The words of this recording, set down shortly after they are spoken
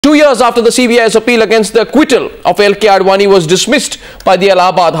2 years after the CBI's appeal against the acquittal of L.K. Advani was dismissed by the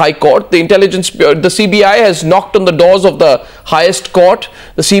Allahabad High Court, the CBI has knocked on the doors of the highest court.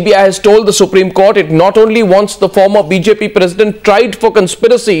 The CBI has told the Supreme Court it not only wants the former BJP president tried for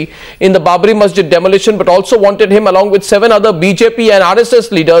conspiracy in the Babri Masjid demolition, but also wanted him along with 7 other BJP and RSS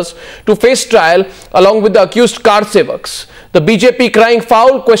leaders to face trial along with the accused car sevaks. The BJP crying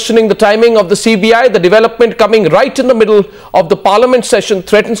foul, questioning the timing of the CBI. The development coming right in the middle of the parliament session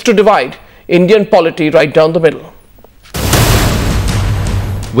threatens to divide Indian polity right down the middle.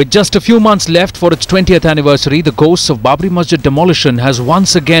 With just a few months left for its 20th anniversary, the ghost of Babri Masjid demolition has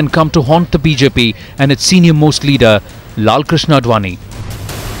once again come to haunt the BJP and its senior-most leader, Lal Krishna Advani.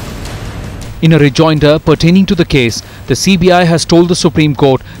 In a rejoinder pertaining to the case, the CBI has told the Supreme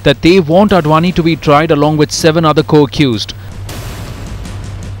Court that they want Advani to be tried along with 7 other co-accused: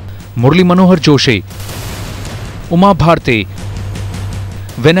 Murli Manohar Joshi, Uma Bharti,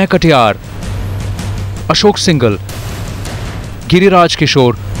 Vinay Katiyar, Ashok Singhal, Giriraj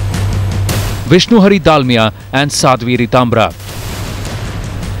Kishore, Vishnu Hari Dalmia and Sadhvi Ritambra,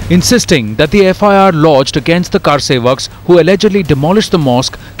 insisting that the FIR lodged against the Karsevaks who allegedly demolished the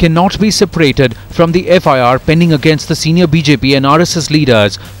mosque cannot be separated from the FIR pending against the senior BJP and RSS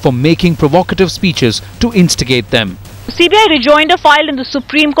leaders for making provocative speeches to instigate them. CBI rejoinder filed in the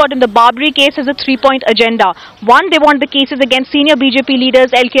Supreme Court in the Babri case has a 3-point agenda. 1, they want the cases against senior BJP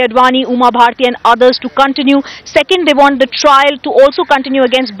leaders L.K. Advani, Uma Bharti and others to continue. 2nd, they want the trial to also continue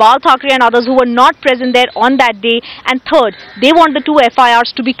against Bal Thackeray and others who were not present there on that day. And 3rd, they want the 2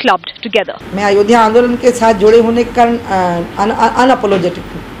 FIRs to be clubbed together. मैं अयोध्या आंदोलन के साथ जुड़े होने के कारण unapologetic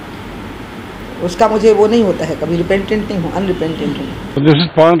हूँ. उसका मुझे वो नहीं होता है, कभी रिपेंटेंट नहीं हूँ, अनरिपेंटेंट हूँ. This is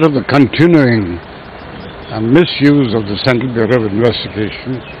part of the continuing misuse of the Central Bureau of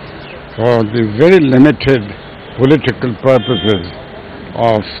Investigation for the very limited political purposes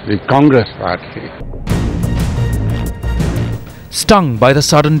of the Congress party. Stung by the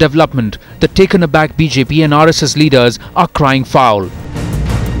sudden development, the taken aback BJP and RSS leaders are crying foul.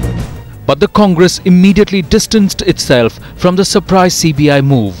 But the Congress immediately distanced itself from the surprise CBI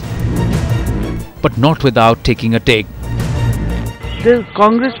move, but not without taking a take. The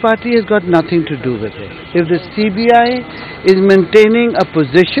Congress party has got nothing to do with it. If the CBI is maintaining a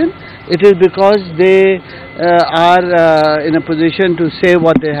position, it is because they are in a position to say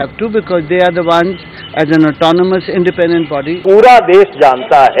what they have to, because they are the ones as an autonomous independent body. पूरा देश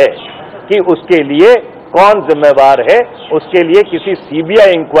जानता है कि उसके लिए कौन जिम्मेवार है, उसके लिए किसी CBI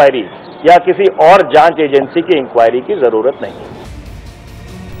इंक्वायरी या किसी और जांच एजेंसी की इंक्वायरी की जरूरत नहीं है.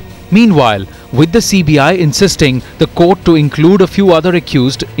 Meanwhile, with the CBI insisting the court to include a few other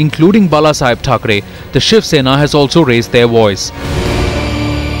accused, including Bala Saheb Thackeray, the Shiv Sena has also raised their voice.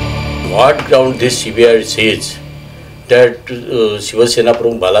 What ground this CBI says that Shiv Sena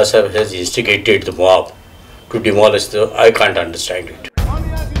Pramukh Bala Saheb has instigated the mob to demolish I can't understand it.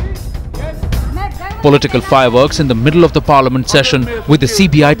 Political fireworks in the middle of the parliament session, with the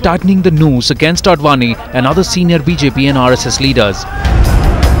CBI tightening the noose against Advani and other senior BJP and RSS leaders.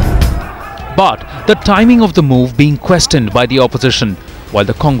 But the timing of the move being questioned by the opposition, while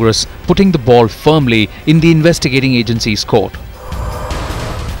the Congress putting the ball firmly in the investigating agency's court.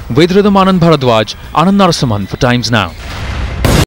 Vedridam Anand Bharadwaj, Anand Narasimhan for Times Now.